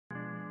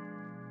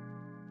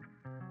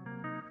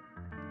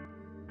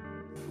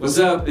What's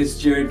up? It's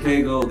Jared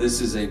Cagle. This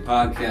is a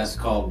podcast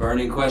called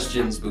Burning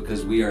Questions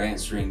because we are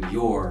answering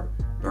your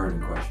burning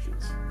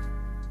questions.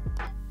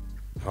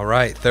 All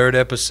right, third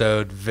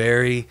episode,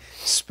 very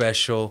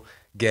special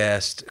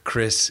guest,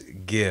 Chris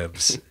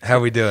Gibbs. How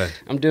we doing?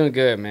 I'm doing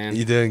good, man.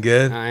 You doing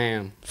good? I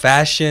am.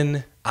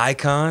 Fashion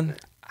icon?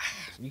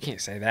 You can't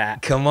say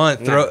that. Come on,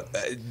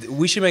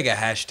 we should make a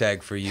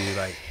hashtag for you,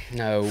 like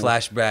No.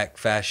 Flashback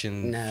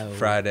Fashion No.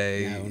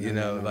 Friday.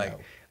 No.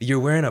 You're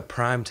wearing a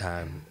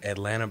primetime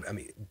Atlanta. I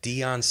mean,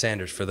 Deion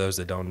Sanders. For those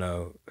that don't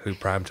know who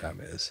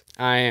primetime is,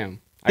 I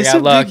am. It's I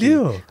got a lucky. big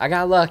deal. I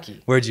got lucky.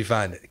 Where'd you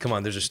find it? Come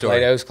on, there's a story.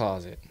 Plato's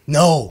Closet.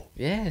 No.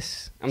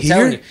 Yes. I'm Here?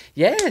 telling you.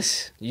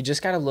 Yes. You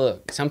just got to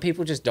look. Some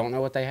people just don't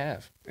know what they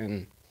have.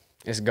 And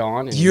it's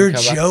gone. And You're you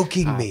come back.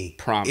 joking me.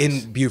 I promise.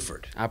 In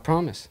Buford. I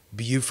promise.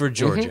 Buford,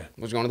 Georgia.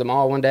 Was going to the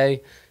mall one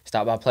day.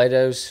 Stopped by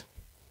Plato's.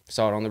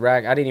 Saw it on the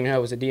rack. I didn't even know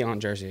it was a Deion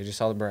jersey. I just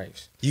saw the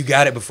Braves. You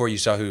got it before you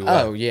saw who it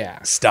was. Oh, yeah.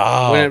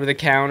 Stop. Went up to the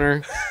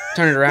counter,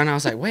 turned it around, and I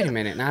was like, wait a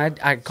minute. And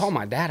I called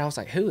my dad. I was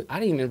like, who? I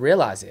didn't even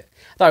realize it.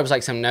 I thought it was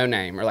like some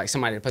no-name or like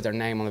somebody that put their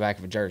name on the back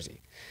of a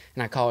jersey.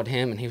 And I called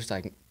him, and he was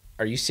like,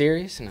 are you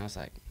serious? And I was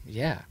like,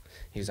 yeah.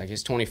 He was like,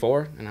 it's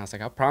 24. And I was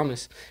like, I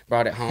promise.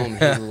 Brought it home,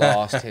 and he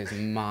lost his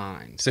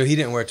mind. So he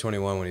didn't wear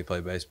 21 when he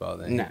played baseball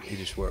then? No. He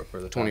just wore it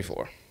for the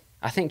 24.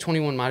 I think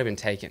 21 might have been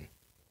taken.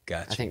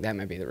 Gotcha. I think that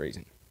may be the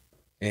reason.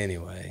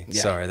 Anyway,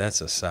 Yeah. sorry, that's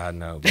a side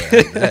note,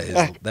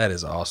 but that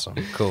is awesome.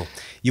 Cool.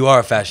 You are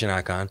a fashion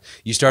icon.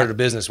 You started a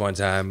business one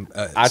time.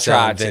 I selling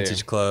tried to.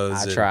 vintage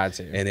clothes. I tried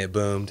to. and it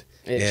boomed.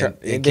 It and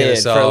did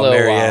Kennesaw, for a little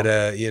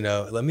Marietta, you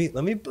know, let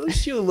me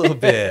boost you a little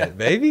bit,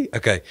 baby.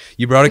 Okay,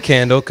 you brought a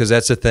candle because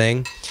that's a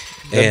thing.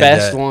 The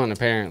best one,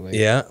 apparently.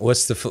 Yeah.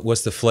 What's the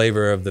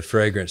flavor of the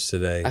fragrance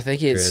today? I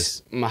think it's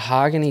Chris?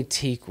 mahogany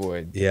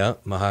teakwood. Yeah,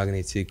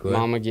 mahogany teakwood.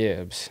 Mama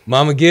Gibbs.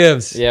 Mama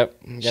Gibbs.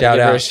 Yep. Gotta Shout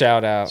give her out. a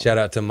shout out. Shout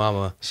out to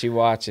Mama She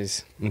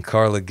watches. and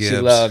Carla Gibbs.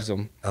 She loves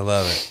them. I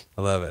love it.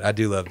 I love it. I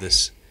do love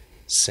this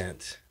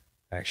scent,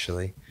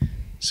 actually.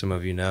 Some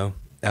of you know.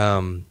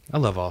 I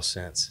love all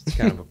scents. It's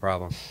kind of a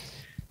problem.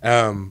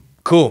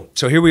 Cool.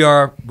 So here we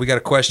are. We got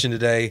a question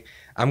today.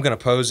 I'm going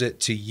to pose it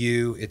to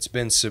you. It's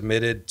been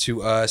submitted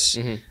to us.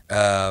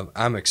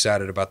 I'm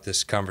excited about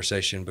this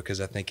conversation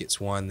because I think it's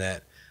one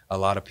that a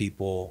lot of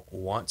people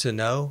want to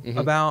know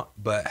about,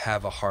 but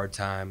have a hard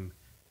time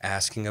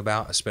asking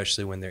about,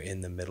 especially when they're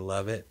in the middle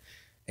of it.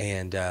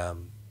 And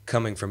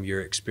coming from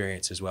your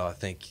experience as well, I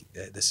think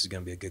this is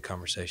going to be a good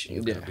conversation.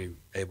 You're going to be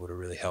able to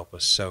really help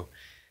us. So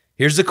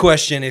here's the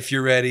question. If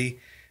you're ready,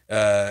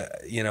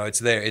 it's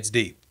there. It's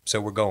deep.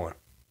 So we're going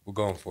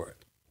for it.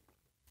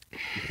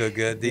 You feel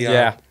good, Deion?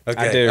 Yeah,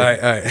 okay. I do. All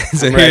right.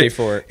 So I'm ready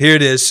for it. Here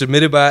it is,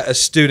 submitted by a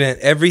student.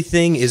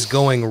 Everything is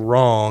going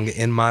wrong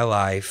in my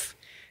life,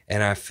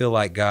 and I feel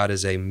like God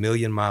is a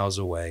million miles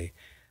away.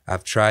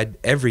 I've tried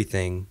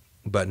everything,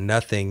 but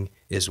nothing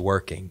is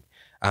working.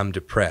 I'm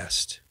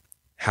depressed.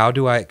 How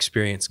do I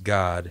experience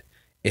God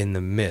in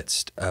the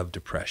midst of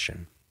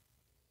depression?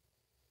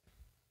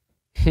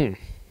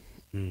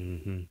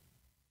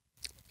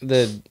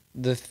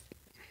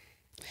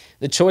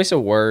 The choice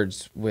of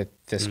words with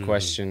this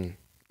question,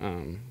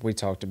 we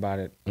talked about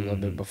it a little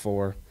bit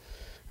before,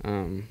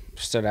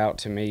 stood out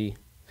to me.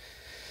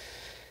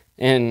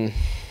 And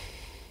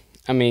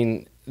I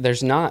mean,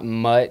 there's not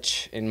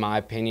much, in my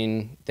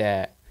opinion,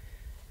 that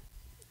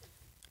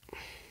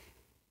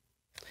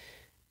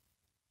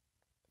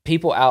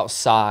people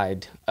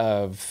outside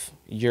of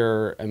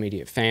your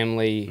immediate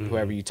family,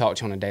 whoever you talk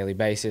to on a daily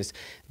basis,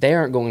 they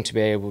aren't going to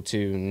be able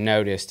to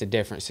notice the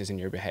differences in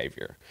your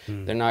behavior.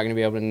 They're not going to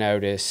be able to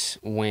notice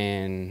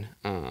when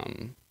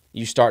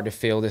you start to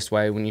feel this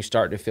way, when you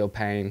start to feel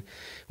pain,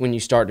 when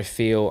you start to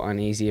feel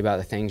uneasy about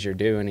the things you're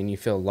doing and you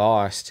feel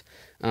lost.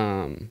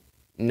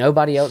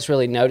 Nobody else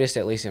really noticed,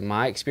 at least in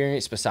my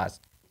experience, besides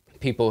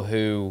people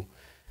who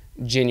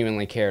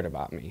genuinely cared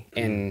about me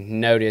and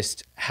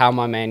noticed how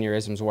my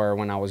mannerisms were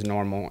when I was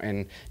normal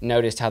and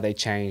noticed how they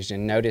changed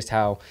and noticed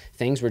how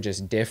things were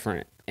just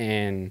different.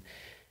 And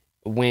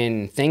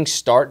when things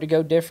start to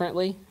go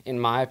differently, in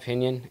my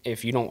opinion,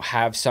 if you don't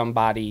have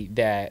somebody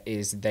that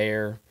is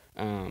there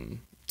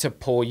to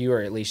pull you,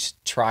 or at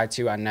least try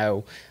to, I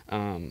know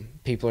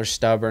people are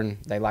stubborn.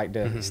 They like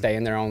to stay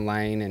in their own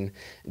lane and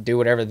do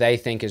whatever they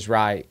think is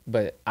right.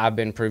 But I've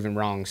been proven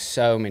wrong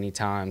so many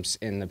times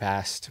in the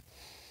past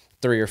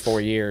 3 or 4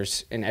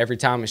 years, and every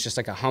time it's just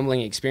like a humbling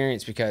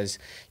experience because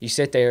you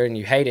sit there and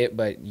you hate it,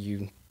 but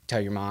you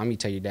tell your mom, you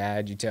tell your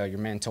dad, you tell your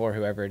mentor,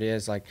 whoever it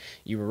is, like,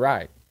 you were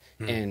right.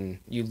 And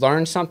you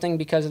learn something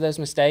because of those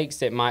mistakes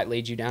that might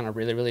lead you down a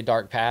really, really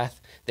dark path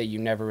that you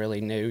never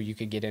really knew you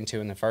could get into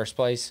in the first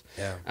place.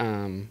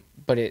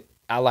 But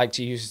I like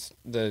to use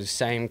the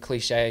same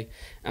cliche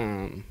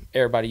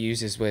everybody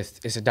uses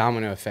with, it's a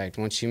domino effect.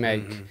 Once you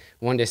make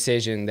one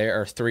decision, there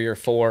are 3 or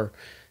 4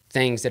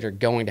 things that are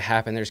going to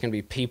happen. There's going to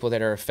be people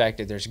that are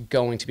affected. There's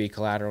going to be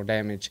collateral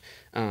damage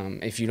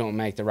if you don't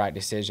make the right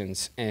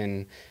decisions.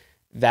 And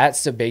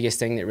that's the biggest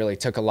thing that really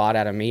took a lot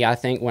out of me. I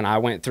think when I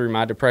went through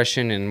my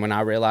depression and when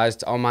I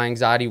realized all my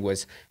anxiety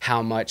was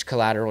how much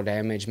collateral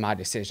damage my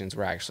decisions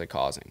were actually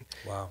causing.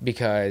 Wow.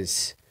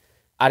 Because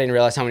I didn't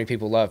realize how many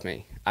people loved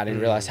me. I didn't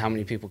realize how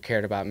many people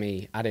cared about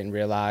me. I didn't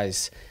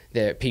realize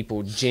that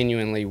people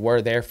genuinely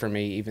were there for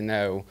me, even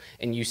though,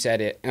 and you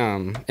said it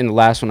in the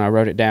last one, I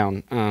wrote it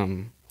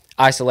down,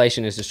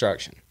 isolation is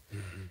destruction.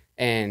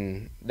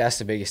 And that's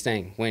the biggest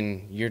thing.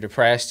 When you're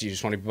depressed, you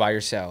just want to be by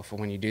yourself. And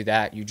when you do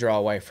that, you draw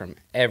away from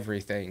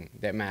everything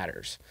that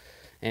matters.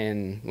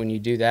 And when you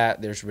do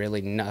that, there's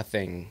really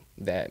nothing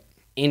that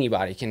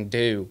anybody can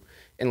do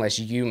unless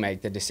you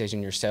make the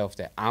decision yourself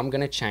that I'm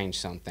going to change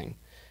something.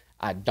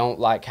 I don't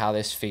like how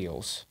this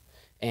feels.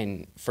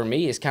 And for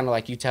me, it's kind of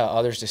like you tell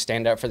others to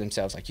stand up for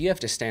themselves. Like, you have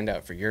to stand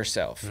up for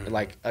yourself,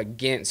 like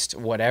against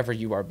whatever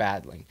you are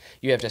battling.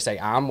 You have to say,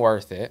 I'm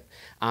worth it.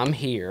 I'm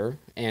here.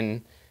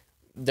 And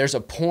there's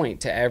a point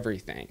to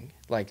everything.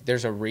 Like,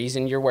 there's a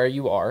reason you're where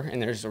you are,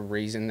 and there's a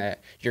reason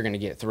that you're going to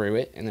get through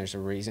it, and there's a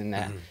reason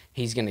that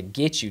he's going to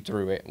get you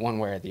through it one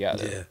way or the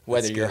other,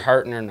 whether you're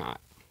hurting or not.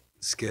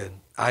 It's good.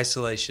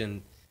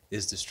 Isolation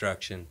is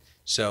destruction.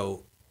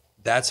 So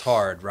that's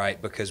hard,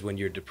 right? Because when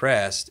you're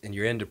depressed and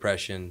you're in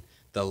depression,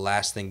 the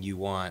last thing you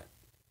want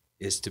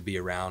is to be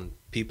around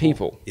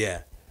people.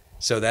 Yeah.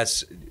 So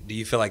do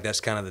you feel like that's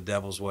kind of the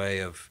devil's way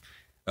of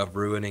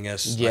ruining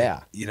us? Yeah.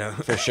 Like, you know,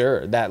 for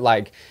sure.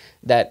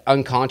 That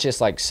unconscious,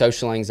 like,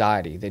 social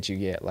anxiety that you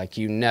get, like,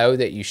 you know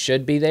that you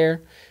should be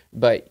there,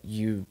 but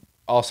you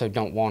also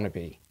don't want to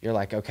be. You're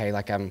like, okay,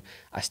 like,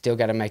 I still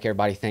got to make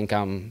everybody think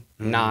I'm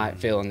not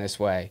feeling this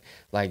way.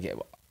 Like,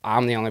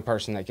 I'm the only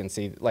person that can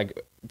see.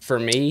 Like, for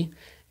me,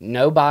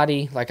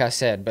 nobody, like I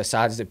said,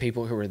 besides the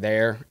people who were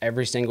there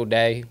every single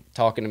day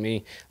talking to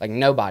me, like,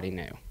 nobody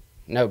knew.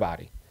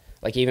 Nobody.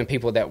 Like, even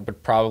people that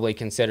would probably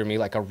consider me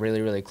like a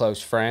really, really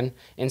close friend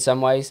in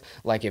some ways,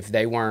 like, if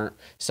they weren't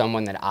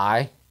someone that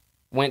I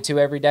went to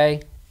every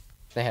day,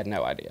 they had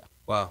no idea.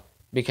 Wow.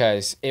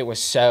 Because it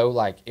was so,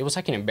 like, it was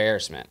like an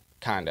embarrassment,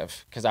 kind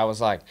of. Because I was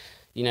like,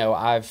 you know,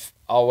 I've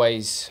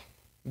always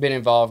been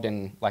involved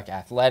in, like,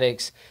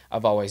 athletics.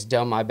 I've always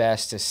done my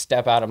best to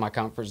step out of my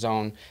comfort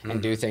zone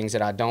and do things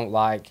that I don't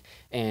like.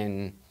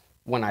 And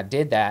when I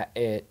did that,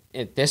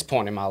 at this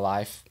point in my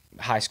life,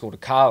 high school to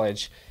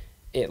college,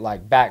 it,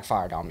 like,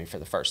 backfired on me for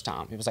the first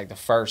time. It was like the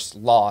first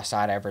loss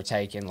I'd ever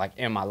taken, like,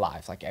 in my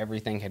life. Like,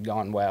 everything had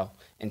gone well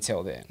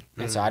until then.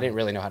 And so I didn't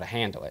really know how to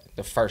handle it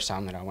the first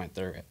time that I went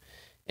through it.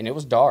 And it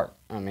was dark.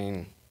 I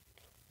mean,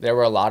 there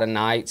were a lot of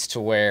nights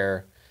to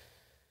where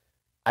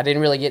I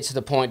didn't really get to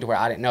the point to where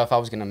I didn't know if I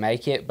was going to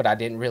make it, but I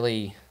didn't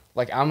really,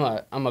 like, I'm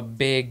a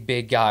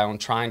big guy on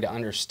trying to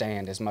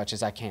understand as much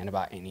as I can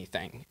about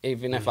anything.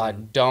 Even if I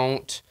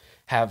don't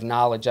have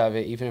knowledge of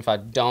it, even if I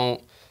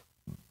don't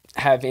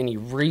have any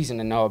reason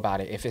to know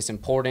about it, if it's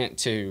important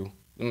to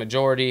the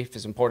majority, if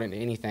it's important to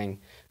anything,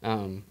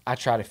 I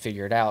try to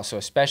figure it out. So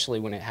especially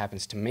when it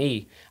happens to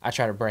me, I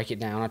try to break it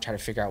down. I try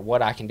to figure out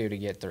what I can do to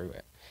get through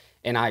it.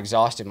 And I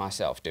exhausted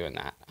myself doing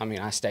that. I mean,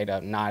 I stayed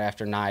up night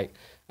after night,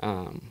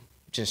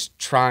 just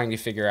trying to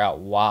figure out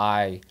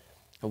why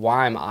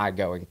am I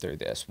going through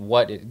this?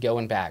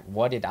 Going back,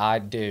 what did I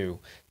do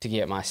to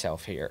get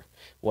myself here?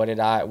 What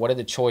are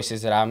the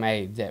choices that I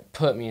made that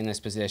put me in this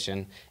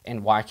position,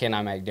 and why can't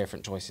I make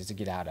different choices to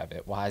get out of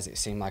it? Why does it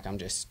seem like I'm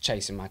just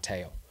chasing my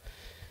tail?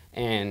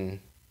 And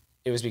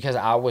it was because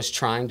I was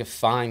trying to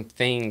find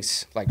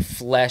things, like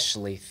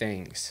fleshly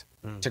things,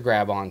 to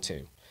grab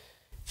onto.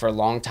 For a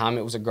long time,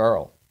 it was a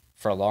girl.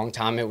 For a long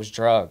time, it was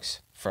drugs.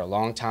 For a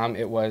long time,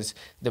 it was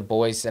the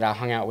boys that I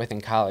hung out with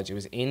in college. It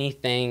was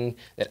anything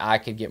that I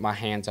could get my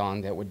hands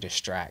on that would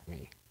distract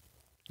me,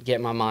 get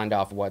my mind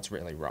off what's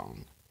really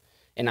wrong.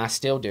 And I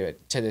still do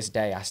it to this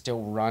day. I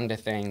still run to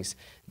things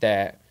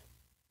that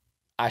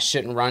I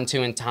shouldn't run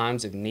to in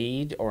times of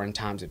need or in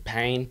times of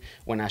pain,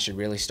 when I should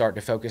really start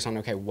to focus on,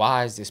 okay,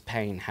 why is this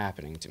pain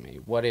happening to me?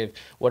 What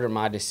are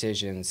my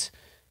decisions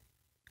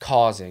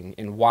causing,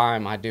 and why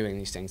am I doing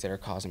these things that are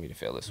causing me to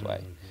feel this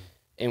way?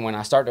 And when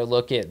I start to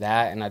look at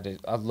that, and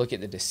I look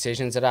at the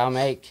decisions that I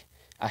make,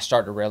 I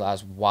start to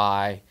realize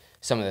why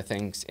some of the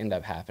things end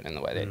up happening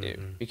the way they do.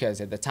 Because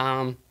at the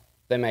time,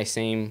 they may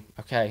seem,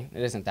 okay,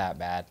 it isn't that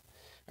bad,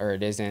 or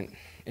it isn't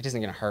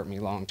going to hurt me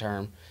long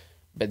term.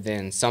 But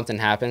then something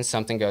happens,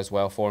 something goes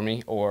well for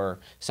me, or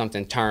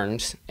something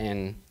turns,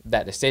 and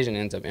that decision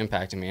ends up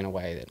impacting me in a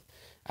way that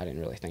I didn't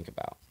really think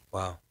about.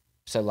 Wow.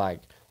 So,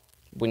 like,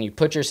 when you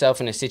put yourself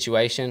in a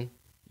situation,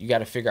 you got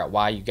to figure out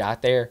why you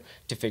got there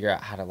to figure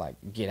out how to, like,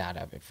 get out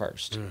of it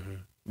first.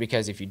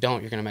 Because if you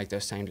don't, you're going to make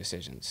those same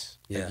decisions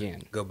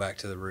again. Go back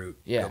to the root.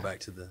 Yeah. Go back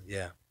to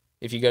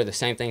If you go to the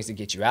same things to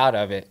get you out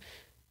of it,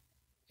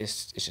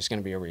 it's just going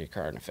to be a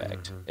reoccurring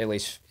effect. At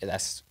least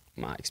that's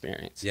my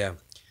experience. Yeah.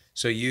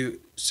 So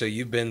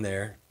you've been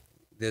there.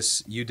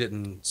 You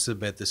didn't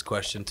submit this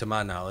question to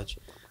my knowledge,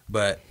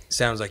 but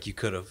sounds like you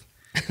could have.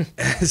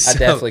 I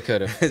definitely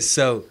could have.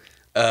 So,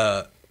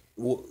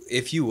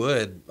 if you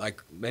would,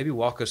 like, maybe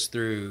walk us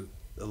through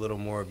a little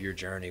more of your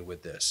journey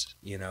with this,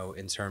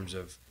 in terms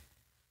of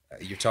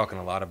you're talking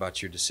a lot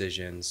about your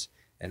decisions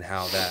and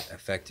how that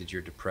affected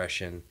your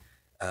depression,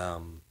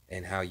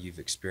 and how you've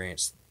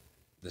experienced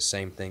the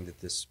same thing that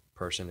this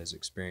person is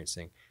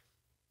experiencing.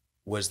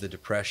 Was the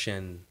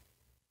depression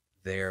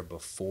there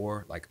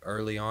before, like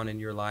early on in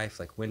your life?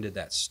 Like, when did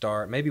that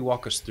start? Maybe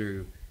walk us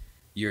through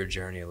your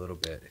journey a little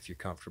bit, if you're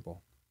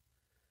comfortable.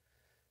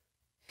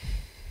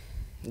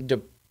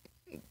 The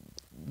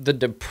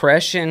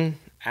depression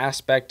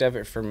aspect of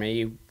it for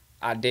me,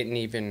 I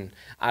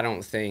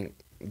don't think,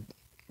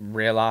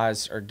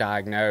 realize or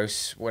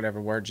diagnose, whatever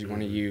words you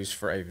want to use,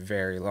 for a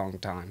very long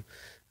time.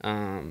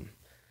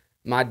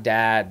 My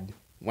dad,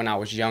 when I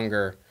was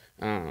younger,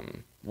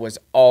 was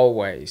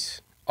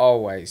always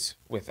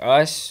with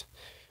us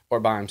or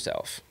by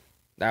himself.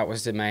 That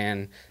was the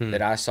man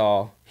that I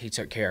saw. He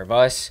took care of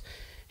us.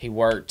 He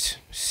worked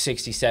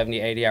 60, 70,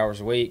 80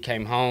 hours a week,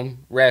 came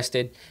home,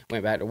 rested,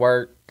 went back to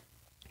work,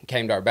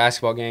 came to our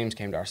basketball games,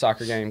 came to our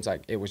soccer games.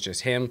 Like, it was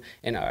just him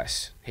and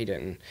us. He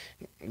didn't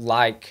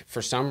like,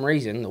 for some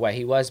reason, the way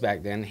he was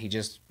back then.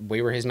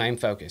 We were his main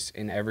focus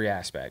in every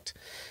aspect.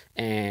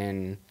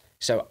 And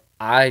so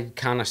I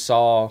kind of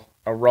saw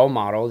a role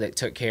model that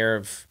took care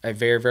of a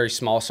very, very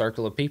small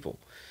circle of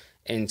people.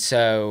 And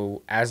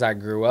so as I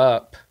grew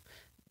up,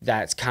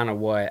 that's kind of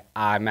what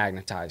I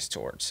magnetized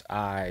towards.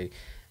 I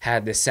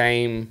had the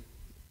same,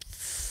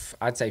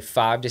 I'd say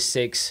 5 to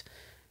 6,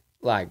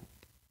 like,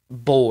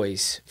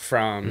 boys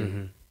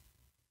from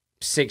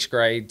 6th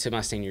grade to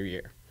my senior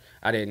year.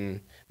 I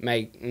didn't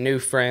make new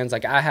friends.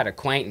 Like, I had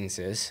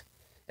acquaintances,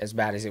 as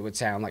bad as it would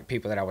sound, like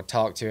people that I would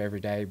talk to every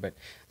day, but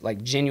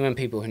like genuine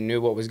people who knew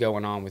what was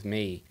going on with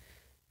me,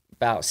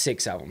 about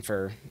 6 of them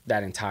for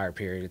that entire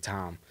period of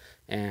time.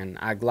 And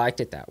I liked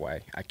it that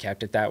way. I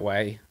kept it that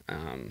way.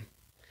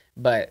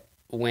 But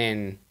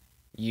when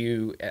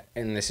you,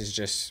 and this is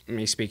just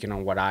me speaking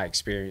on what I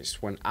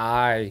experienced, when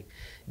I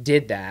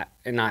did that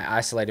and I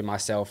isolated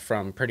myself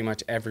from pretty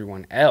much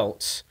everyone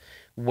else,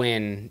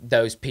 when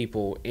those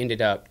people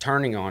ended up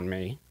turning on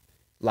me,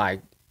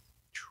 like,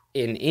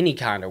 in any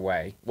kind of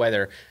way,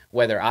 whether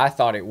I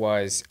thought it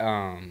was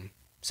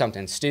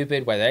something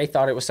stupid, whether they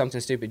thought it was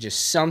something stupid,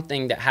 just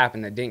something that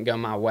happened that didn't go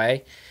my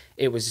way,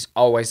 it was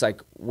always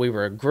like we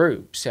were a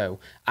group. So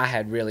I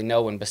had really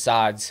no one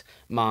besides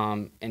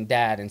mom and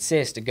dad and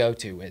sis to go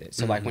to with it.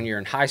 So like when you're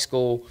in high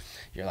school,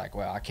 you're like,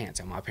 well, I can't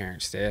tell my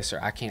parents this, or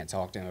I can't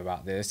talk to them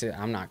about this.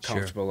 I'm not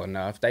comfortable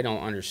enough. They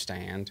don't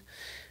understand.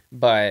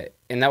 And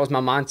that was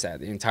my mindset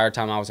the entire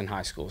time I was in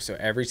high school. So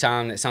every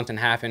time that something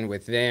happened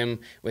with them,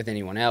 with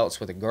anyone else,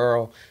 with a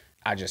girl,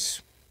 I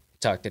just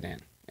tucked it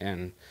in.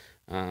 And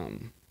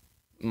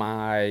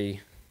my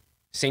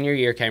senior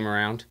year came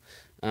around,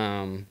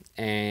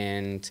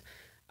 and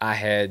I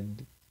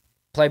had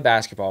played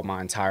basketball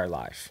my entire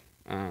life.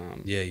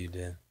 Yeah, you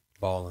did.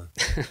 Balling.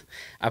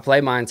 I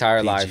played my entire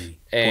PG. life.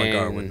 Point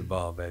guard with the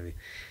ball, baby.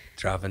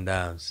 Dropping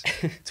dimes.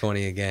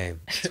 20 a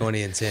game.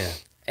 20 and 10.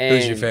 And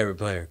who's your favorite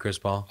player? Chris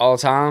Paul? All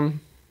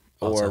time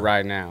All or time.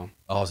 right now?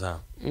 All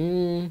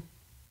time.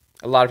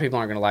 A lot of people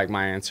aren't going to like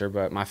my answer,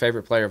 but my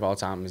favorite player of all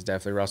time is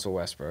definitely Russell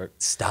Westbrook.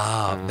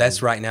 Stop.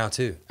 That's right now,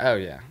 too. Oh,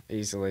 yeah,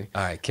 easily.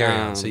 All right, carry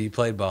on. So you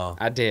played ball.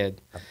 I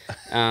did.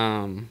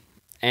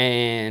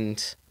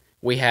 And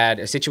we had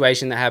a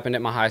situation that happened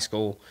at my high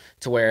school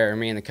to where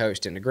me and the coach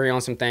didn't agree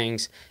on some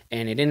things,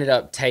 and it ended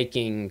up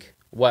taking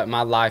what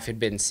my life had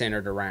been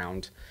centered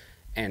around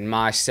and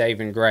my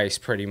saving grace,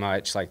 pretty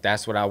much. Like,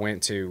 that's what I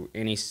went to.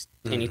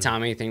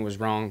 Anytime anything was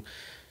wrong,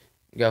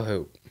 go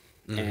hoop.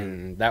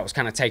 And that was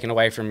kind of taken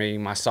away from me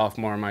my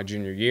sophomore and my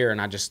junior year, and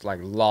I just like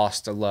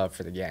lost a love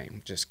for the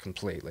game just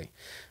completely.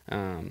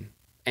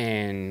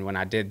 And when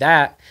I did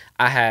that,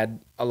 I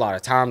had a lot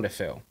of time to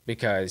fill,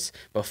 because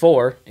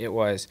before it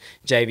was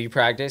JV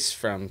practice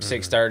from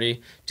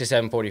 6:30 to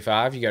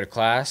 7:45. You go to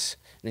class,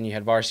 then you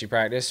had varsity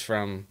practice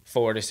from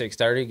 4 to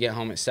 6:30. Get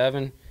home at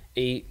 7,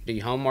 eat, do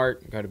your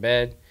homework, go to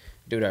bed,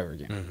 do it over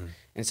again.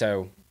 And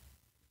so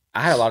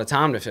I had a lot of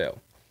time to fill.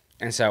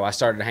 And so I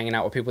started hanging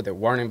out with people that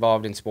weren't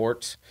involved in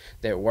sports,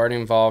 that weren't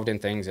involved in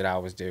things that I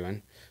was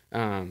doing,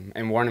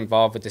 and weren't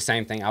involved with the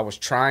same thing I was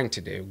trying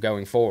to do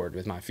going forward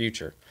with my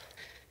future.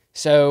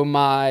 So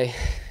my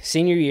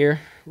senior year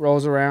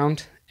rolls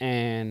around,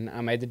 and I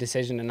made the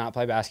decision to not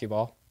play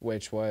basketball,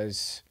 which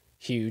was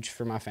huge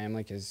for my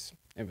family because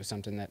it was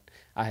something that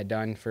I had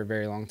done for a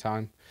very long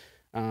time.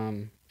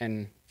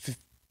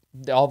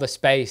 All the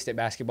space that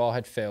basketball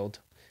had filled,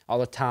 all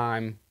the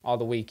time, all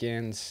the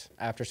weekends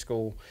after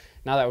school,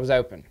 now that was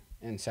open.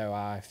 And so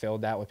I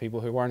filled that with people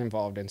who weren't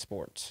involved in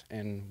sports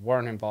and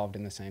weren't involved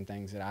in the same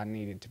things that I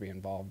needed to be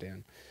involved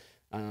in.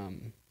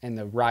 And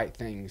the right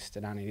things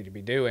that I needed to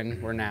be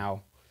doing were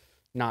now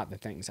not the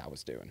things I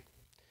was doing.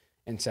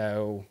 And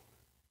so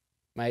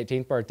my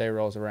 18th birthday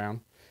rolls around.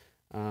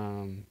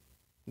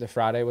 The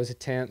Friday was the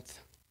 10th,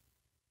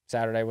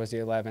 Saturday was the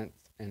 11th,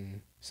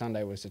 and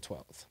Sunday was the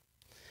 12th.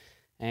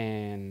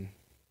 And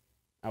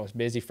I was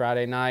busy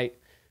Friday night.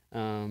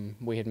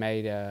 We had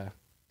made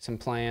some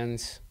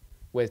plans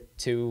with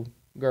 2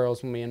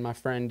 girls, me and my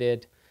friend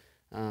did,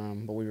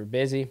 but we were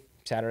busy.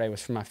 Saturday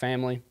was for my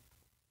family.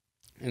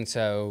 And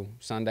so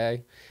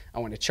Sunday, I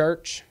went to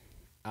church.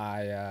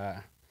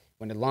 I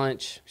went to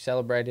lunch,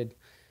 celebrated,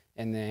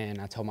 and then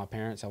I told my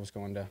parents I was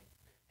going to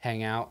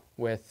hang out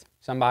with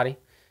somebody.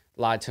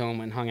 Lied to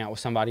them and hung out with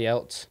somebody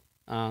else.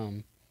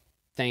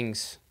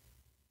 Things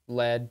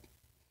led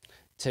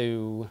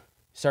to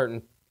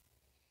certain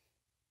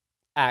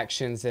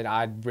actions that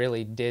I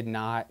really did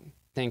not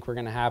think were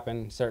going to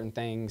happen, certain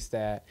things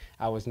that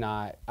I was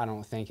not, I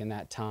don't think in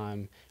that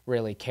time,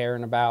 really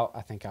caring about.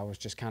 I think I was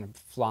just kind of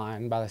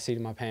flying by the seat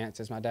of my pants,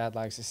 as my dad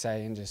likes to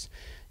say, and just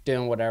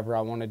doing whatever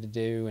I wanted to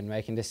do and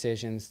making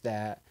decisions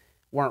that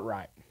weren't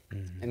right.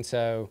 Mm-hmm. And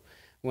so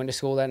went to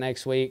school that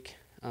next week.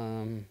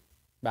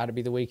 About to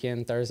be the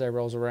weekend. Thursday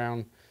rolls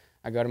around.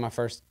 I go to my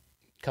first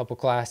couple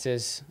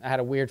classes. I had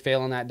a weird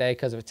feeling that day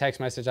because of a text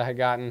message I had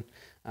gotten,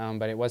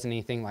 but it wasn't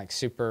anything like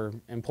super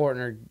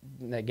important or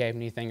that gave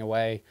anything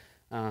away.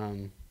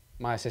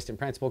 My assistant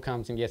principal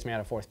comes and gets me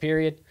out of fourth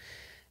period,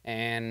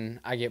 and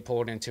I get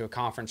pulled into a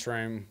conference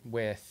room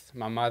with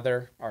my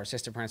mother, our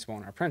assistant principal,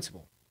 and our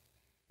principal.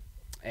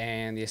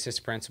 And the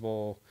assistant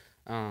principal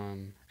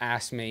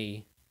asked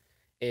me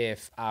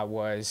if I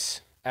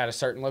was at a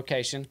certain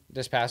location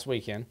this past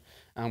weekend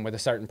with a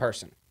certain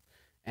person.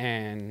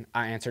 And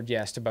I answered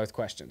yes to both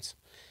questions.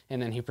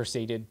 And then he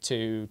proceeded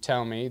to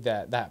tell me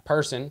that that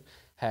person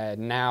had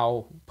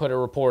now put a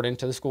report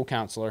into the school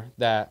counselor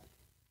that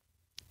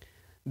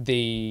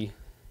the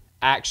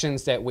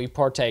actions that we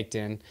partaked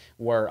in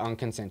were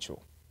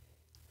unconsensual.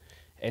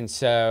 And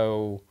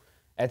so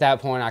at that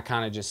point, I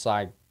kind of just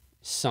like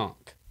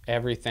sunk.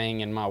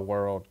 Everything in my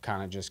world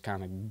kind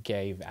of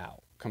gave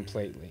out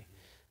completely.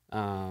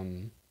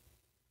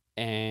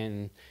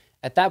 And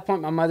at that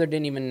point, my mother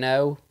didn't even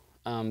know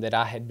that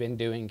I had been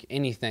doing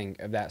anything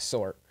of that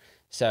sort.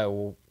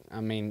 So,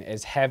 I mean,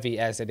 as heavy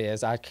as it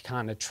is, I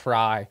kind of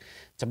try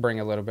to bring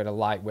a little bit of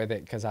light with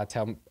it, because I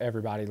tell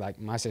everybody, like,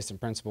 my assistant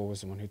principal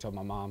was the one who told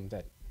my mom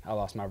that I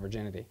lost my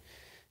virginity.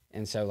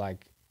 And so,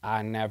 like,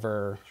 I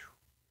never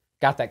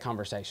got that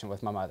conversation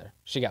with my mother.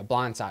 She got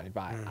blindsided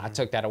by it. Mm-hmm. I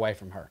took that away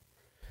from her.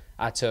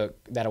 I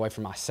took that away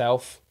from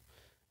myself.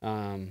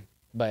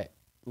 But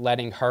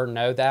letting her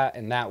know that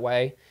in that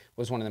way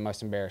was one of the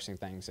most embarrassing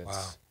things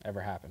that's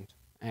ever happened.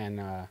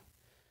 And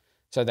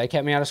so they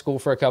kept me out of school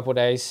for a couple of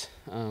days.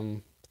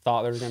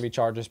 Thought there was going to be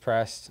charges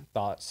pressed.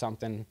 Thought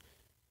something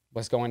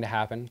was going to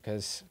happen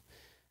because,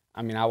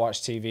 I mean, I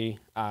watch TV.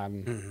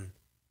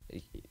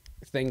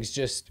 Things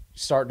just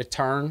start to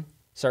turn.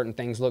 Certain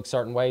things look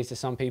certain ways to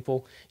some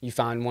people. You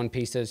find one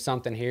piece of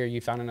something here,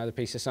 you find another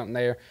piece of something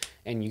there,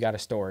 and you got a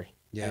story.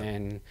 Yeah.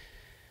 And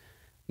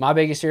my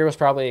biggest fear was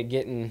probably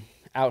getting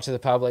out to the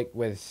public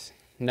with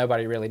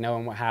nobody really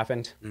knowing what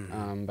happened.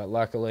 Mm-hmm. But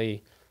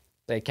luckily,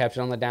 they kept it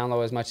on the down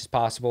low as much as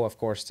possible. Of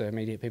course, the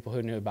immediate people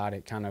who knew about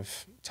it kind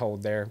of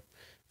told their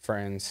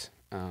friends.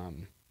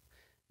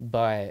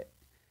 But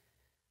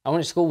I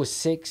went to school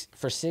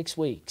for 6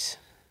 weeks.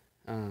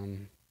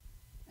 And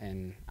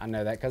I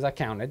know that because I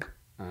counted.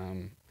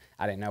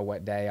 I didn't know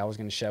what day I was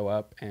going to show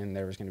up, and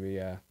there was going to be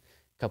a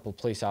couple of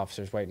police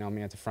officers waiting on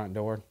me at the front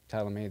door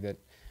telling me that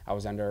I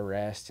was under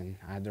arrest and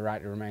I had the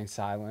right to remain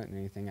silent, and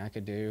anything I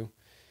could do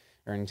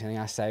or anything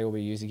I say will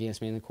be used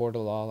against me in the court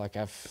of law. Like,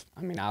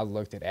 I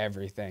looked at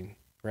everything,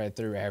 read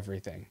through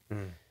everything,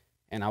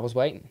 and I was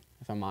waiting,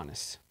 if I'm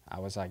honest. I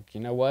was like,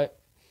 you know what?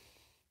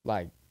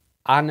 Like,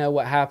 I know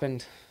what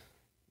happened.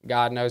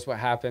 God knows what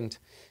happened.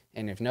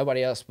 And if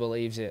nobody else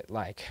believes it,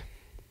 like,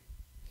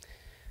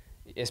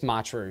 it's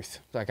my truth.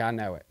 Like, I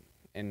know it.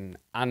 And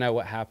I know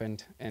what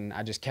happened. And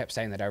I just kept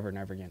saying that over and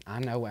over again. I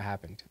know what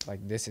happened.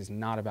 Like, this is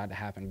not about to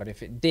happen. But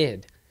if it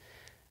did,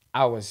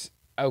 I was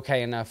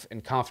okay enough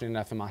and confident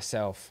enough in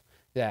myself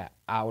that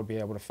I would be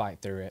able to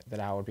fight through it, that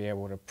I would be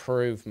able to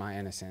prove my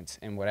innocence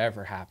in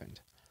whatever happened.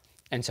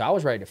 And so I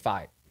was ready to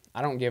fight.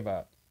 I don't give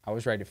up. I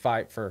was ready to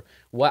fight for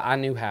what I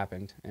knew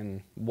happened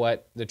and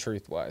what the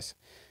truth was.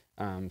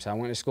 So I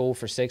went to school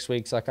for 6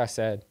 weeks, like I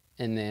said.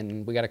 And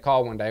then we got a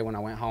call one day when I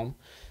went home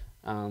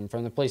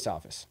from the police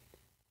office.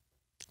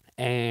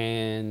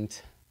 And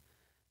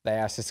they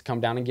asked us to come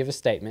down and give a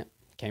statement.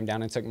 Came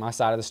down and took my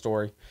side of the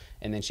story.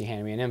 And then she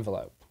handed me an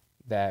envelope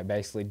that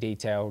basically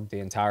detailed the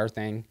entire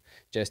thing,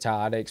 just how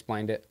I'd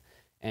explained it,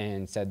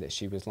 and said that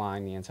she was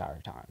lying the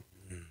entire time.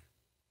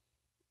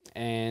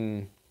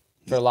 And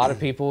for a lot of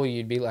people,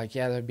 you'd be like,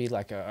 yeah, that'd be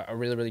like a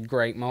really, really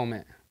great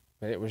moment.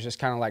 But it was just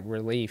kind of like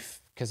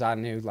relief, because I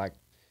knew, like,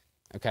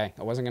 okay,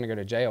 I wasn't going to go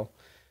to jail,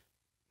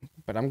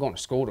 but I'm going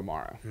to school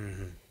tomorrow.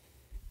 Mm-hmm.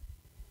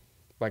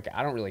 Like,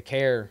 I don't really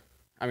care.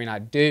 I mean, I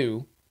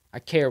do. I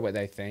care what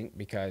they think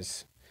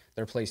because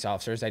they're police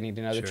officers. They need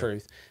to know the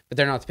truth. But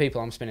they're not the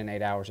people I'm spending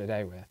 8 hours a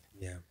day with.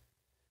 Yeah.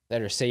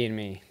 That are seeing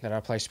me, that I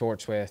play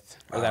sports with,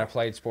 or that I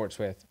played sports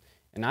with.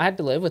 And I had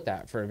to live with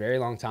that for a very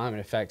long time. It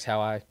affects how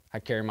I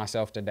carry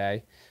myself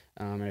today.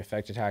 It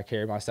affected how I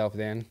carried myself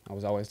then. I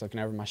was always looking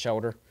over my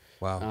shoulder.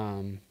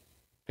 Wow.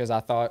 Because I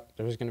thought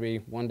there was going to be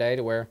one day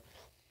to where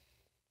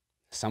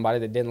somebody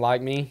that didn't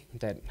like me,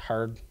 that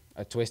heard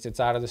a twisted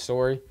side of the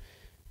story,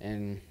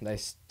 and they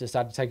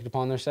decided to take it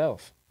upon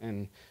themselves.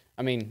 And,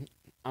 I mean,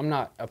 I'm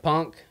not a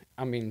punk.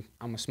 I mean,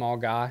 I'm a small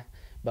guy,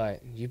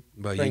 but you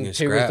But bring you can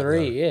 2 or scrap, 3,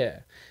 though. yeah.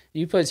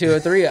 You put 2 or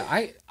 3,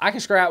 I can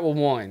scrap with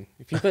 1.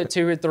 If you put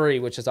 2 or 3,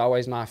 which is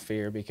always my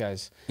fear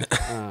because,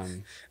 I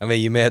mean,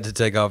 you may have to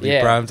take off your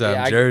yeah,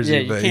 primetime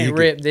jersey, you but can't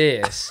rip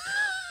this.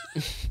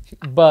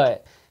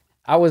 But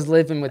I was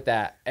living with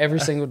that every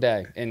single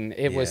day, and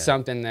it was Yeah.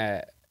 something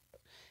that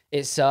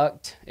it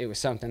sucked. It was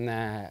something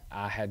that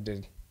I had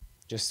to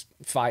just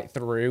fight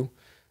through.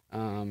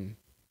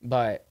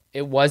 But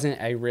it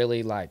wasn't a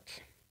really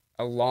like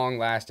a long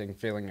lasting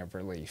feeling of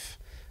relief.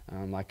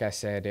 Like I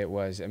said, it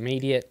was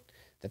immediate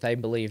that they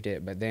believed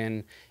it, but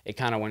then it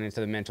kind of went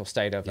into the mental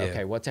state of, Yeah.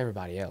 okay, what's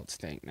everybody else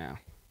think now?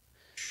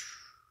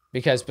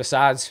 Because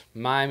besides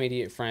my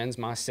immediate friends,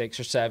 my 6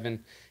 or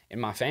 7 in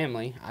my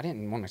family, I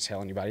didn't want to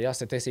tell anybody else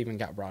that this even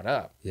got brought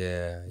up.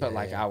 Yeah. But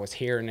like I was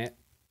hearing it,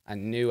 I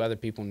knew other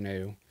people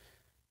knew.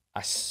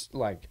 I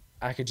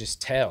could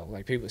just tell.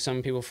 Like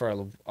some people for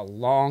a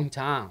long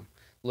time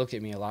looked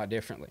at me a lot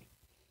differently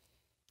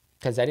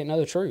because they didn't know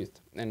the truth.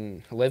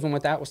 And living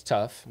with that was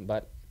tough,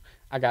 but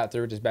I got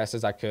through it as best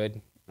as I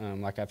could.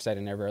 Like I've said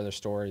in every other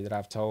story that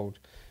I've told,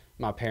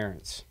 my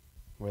parents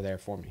were there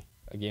for me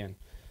again,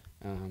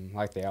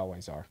 like they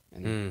always are.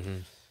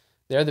 And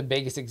they're the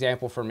biggest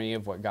example for me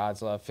of what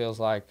God's love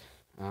feels like.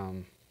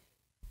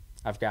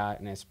 I've got,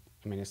 and it's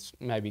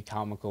maybe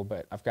comical,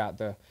 but I've got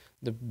the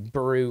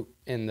brute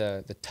and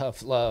the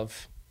tough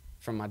love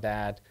from my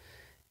dad,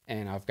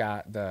 and I've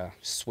got the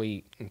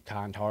sweet and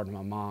kind heart of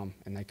my mom,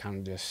 and they kind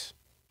of just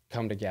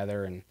come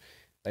together, and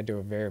they do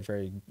a very,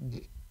 very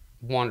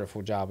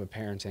wonderful job of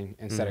parenting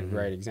and set a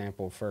great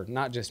example for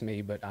not just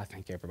me, but I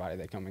think everybody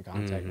they come in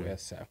contact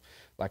with. So,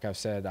 like I've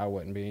said, I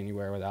wouldn't be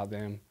anywhere without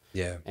them.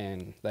 Yeah.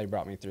 And they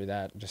brought me through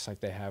that just like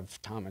they have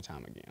time and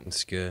time again.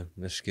 That's good.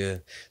 That's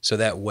good. So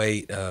that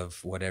weight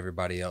of what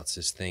everybody else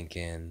is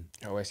thinking.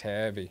 Always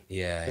heavy.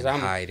 Yeah, 'Cause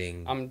and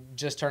hiding. I'm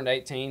just turned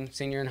 18,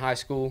 senior in high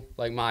school.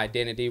 Like my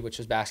identity, which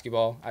was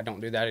basketball, I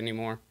don't do that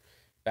anymore.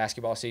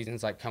 Basketball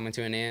season's like coming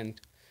to an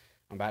end.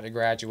 I'm about to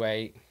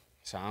graduate,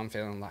 so I'm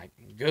feeling like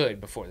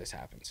good before this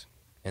happens.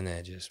 And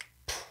then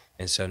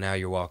and so now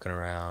you're walking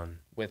around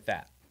with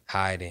that,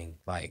 hiding,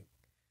 like,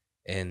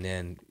 and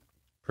then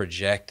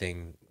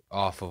projecting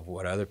off of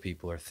what other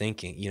people are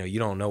thinking. You know, you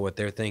don't know what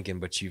they're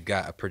thinking, but you've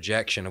got a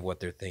projection of what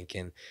they're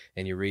thinking,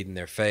 and you're reading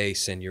their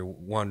face, and you're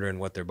wondering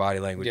what their body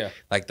language,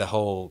 like the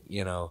whole,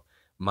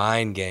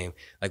 mind game.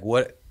 Like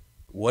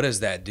what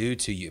does that do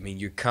to you? I mean,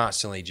 you're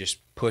constantly just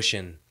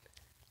pushing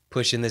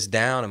this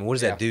down. I mean, what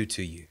does that do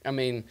to you? I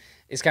mean,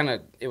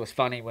 it was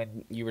funny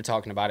when you were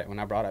talking about it when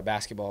I brought up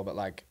basketball, but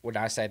like when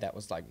I say that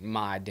was like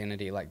my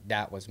identity, like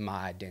that was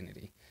my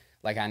identity.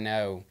 Like I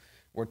know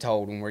we're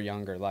told when we're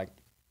younger, like,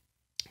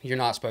 you're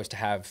not supposed to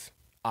have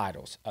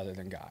idols other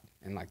than God.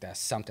 And like that's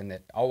something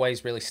that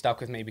always really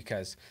stuck with me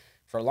because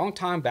for a long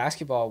time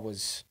basketball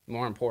was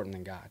more important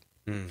than God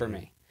for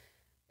me.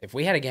 If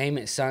we had a game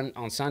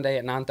on Sunday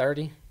at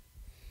 9:30,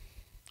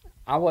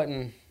 I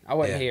wasn't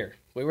here.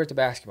 We were at the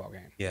basketball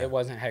game. Yeah. It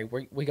wasn't, hey,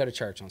 we go to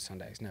church on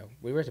Sundays. No,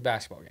 we were at the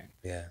basketball game.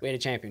 Yeah. We had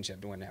a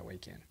championship to win that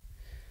weekend.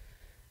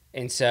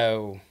 And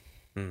so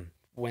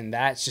when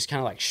that's just kind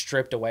of like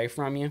stripped away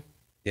from you.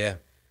 Yeah.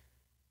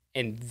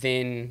 And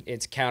then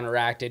it's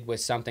counteracted with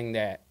something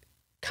that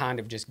kind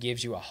of just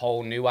gives you a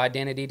whole new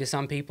identity to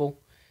some people.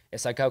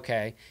 It's like,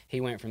 okay,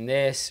 he went from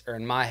this, or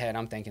in my head,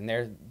 I'm thinking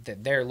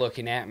they're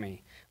looking at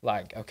me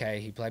like, okay,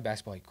 he played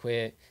basketball, he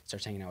quit,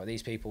 starts hanging out with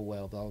these people,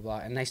 well, blah, blah, blah.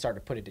 And they start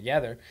to put it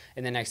together.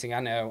 And the next thing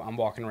I know, I'm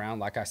walking around,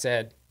 like I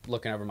said,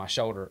 looking over my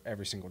shoulder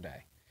every single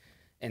day.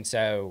 And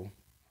so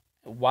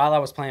while I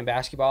was playing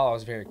basketball, I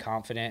was very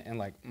confident in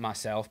like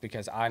myself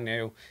because I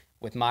knew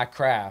with my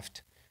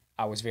craft,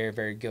 I was very,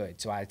 very good.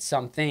 So I had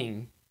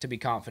something to be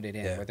confident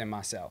in within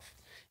myself.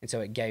 And so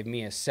it gave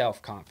me a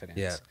self-confidence.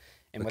 Yeah.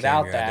 And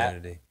without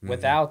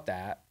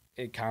that,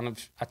 it kind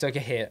of, I took a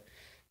hit.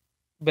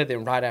 But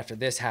then right after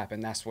this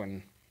happened, that's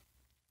when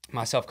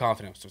my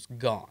self-confidence was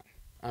gone.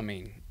 I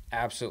mean,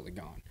 absolutely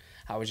gone.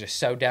 I was just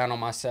so down on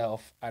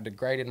myself. I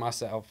degraded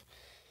myself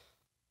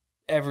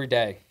every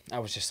day. I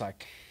was just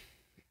like,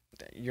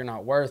 you're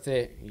not worth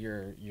it,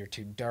 you're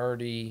too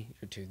dirty,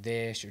 you're too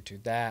this, you're too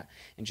that,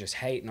 and just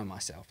hating on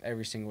myself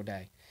every single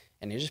day.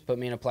 And it just put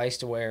me in a place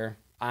to where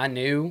I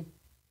knew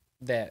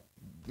that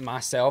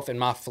myself and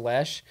my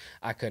flesh,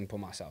 I couldn't pull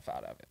myself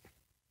out of it.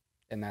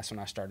 And that's when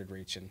I started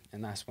reaching.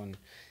 And that's when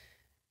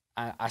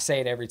I say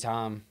it every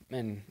time,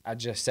 and I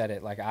just said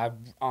it, like I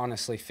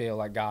honestly feel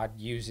like God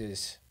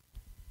uses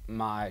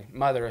my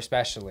mother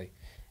especially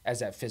as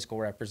that physical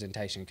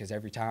representation, because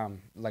every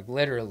time, like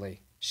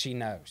literally, she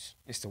knows.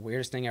 It's the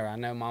weirdest thing ever. I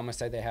know mamas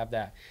say they have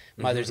that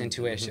mother's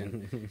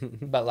intuition,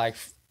 but like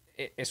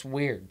it's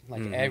weird.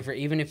 Like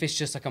even if it's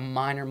just like a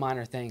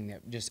minor thing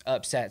that just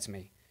upsets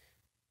me,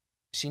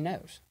 she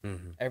knows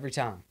every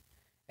time.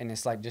 And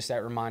it's like just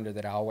that reminder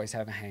that I always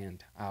have a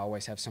hand. I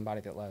always have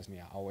somebody that loves me.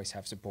 I always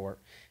have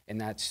support.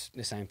 And that's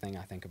the same thing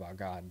I think about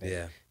God.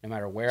 That no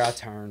matter where I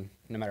turn,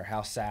 no matter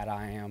how sad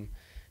I am,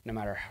 no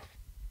matter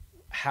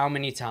how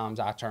many times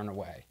I turn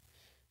away,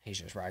 he's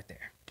just right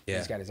there. Yeah.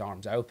 He's got his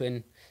arms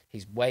open.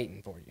 He's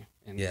waiting for you.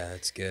 And, Yeah,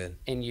 that's good.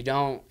 And you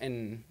don't,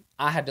 and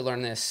I had to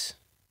learn this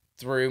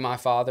through my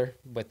father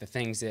with the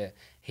things that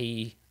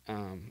he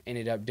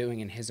ended up doing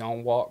in his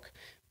own walk.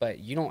 But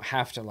you don't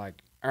have to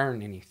like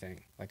earn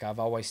anything. Like I've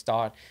always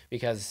thought,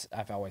 because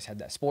I've always had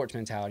that sports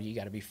mentality, you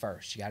got to be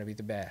first, you got to be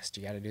the best,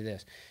 you got to do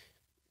this.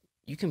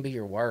 You can be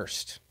your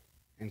worst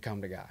and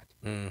come to God,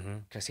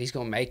 because he's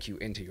going to make you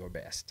into your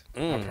best.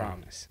 I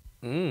promise.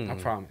 I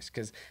promise,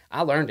 because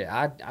I learned it.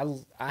 I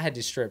had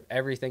to strip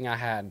everything I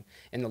had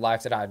in the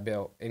life that I had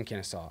built in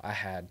Kennesaw. I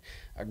had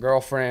a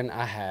girlfriend.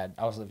 I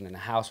was living in a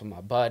house with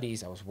my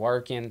buddies. I was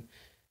working,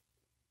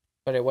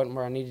 but it wasn't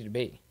where I needed to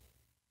be.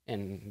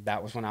 And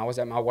that was when I was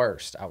at my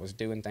worst. I was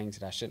doing things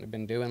that I shouldn't have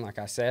been doing, like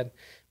I said,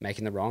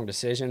 making the wrong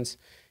decisions,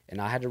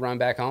 and I had to run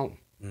back home.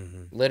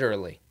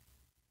 Literally,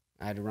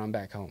 I had to run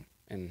back home,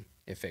 and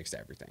it fixed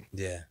everything.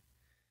 Yeah.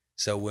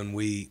 So when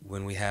we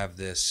have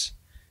this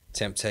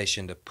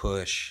temptation to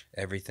push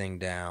everything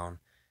down,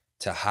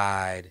 to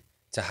hide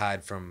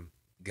from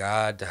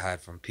God, to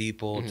hide from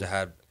people, to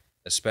hide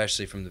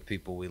especially from the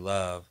people we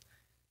love,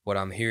 what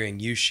I'm hearing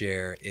you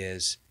share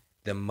is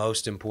the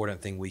most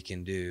important thing we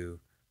can do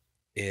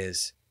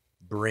is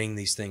bring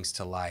these things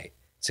to light.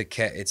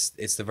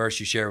 It's the verse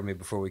you shared with me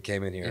before we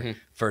came in here,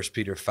 1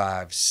 Peter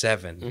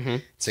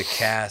 5:7, to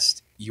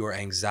cast your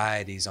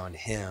anxieties on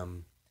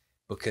him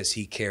because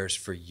he cares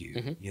for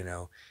you. You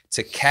know,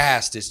 to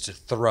cast is to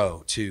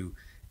throw, to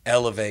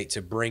elevate,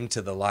 to bring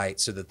to the light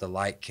so that the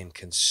light can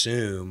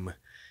consume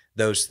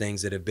those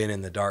things that have been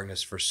in the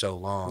darkness for so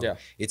long. Yeah.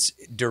 It's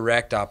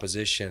direct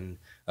opposition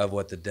of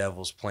what the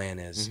devil's plan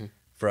is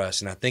for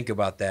us. And I think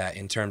about that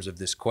in terms of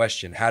this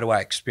question, how do I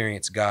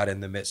experience God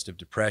in the midst of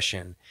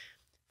depression?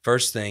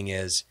 First thing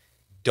is,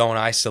 don't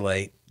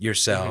isolate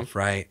yourself,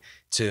 right?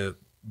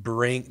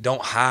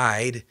 Don't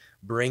hide,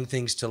 bring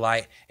things to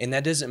light. And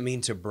that doesn't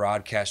mean to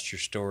broadcast your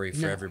story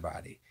for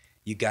everybody.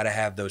 You got to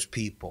have those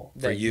people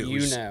that for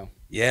you.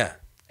 Yeah.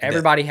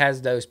 Everybody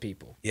has those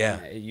people.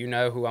 Yeah. You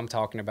know who I'm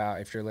talking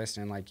about if you're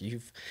listening. Like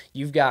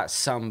you've got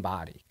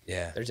somebody.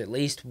 Yeah. There's at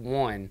least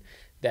one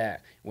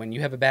that when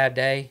you have a bad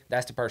day,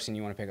 that's the person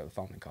you want to pick up the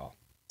phone and call.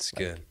 It's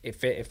good.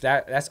 If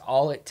that's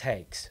all it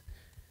takes.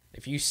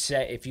 If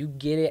you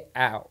get it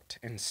out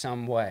in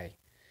some way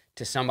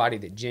to somebody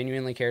that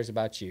genuinely cares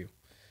about you,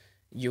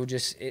 you'll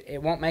just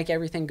it won't make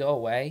everything go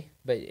away,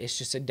 but it's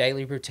just a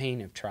daily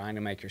routine of trying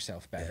to make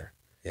yourself better.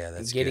 Yeah,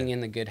 that's getting good.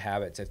 in the good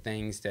habits of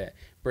things that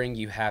bring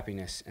you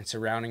happiness, and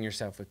surrounding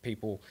yourself with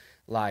people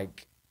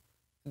like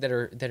that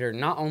are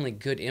not only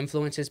good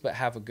influences but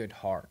have a good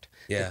heart.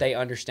 Yeah. That they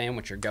understand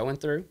what you're going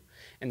through,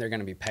 and they're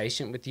going to be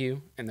patient with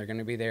you, and they're going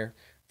to be there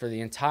for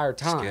the entire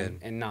time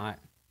and not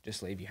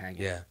just leave you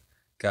hanging. Yeah.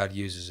 God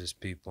uses his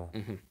people.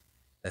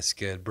 That's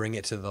good. Bring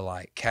it to the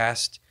light.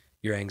 Cast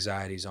your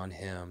anxieties on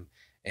him.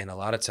 And a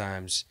lot of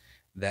times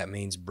that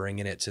means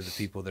bringing it to the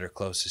people that are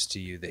closest to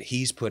you, that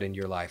he's put in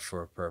your life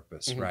for a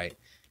purpose, right?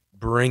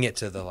 Bring it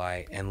to the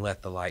light and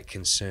let the light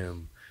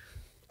consume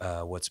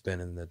what's been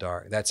in the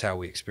dark. That's how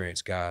we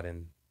experience God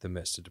in the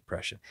midst of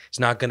depression. It's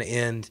not going to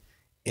end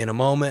in a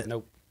moment.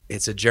 Nope.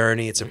 It's a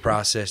journey. It's a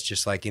process,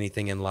 just like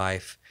anything in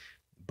life.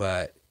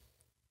 But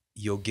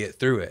you'll get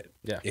through it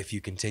if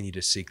you continue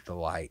to seek the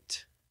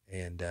light.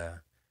 And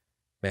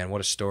man,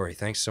 what a story.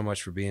 Thanks so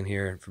much for being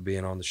here and for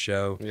being on the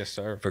show. Yes,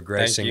 sir. For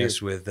gracing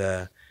us with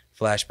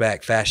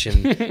Flashback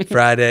Fashion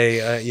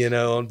Friday,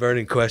 on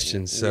Burning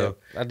Questions. So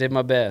I did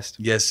my best.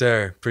 Yes,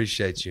 sir.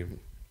 Appreciate you.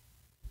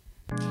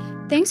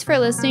 Thanks for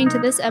listening to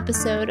this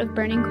episode of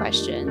Burning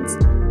Questions.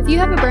 If you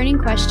have a burning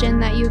question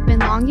that you've been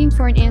longing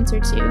for an answer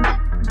to,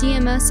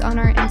 DM us on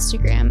our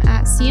Instagram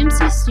at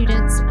CMC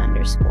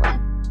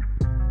Students_.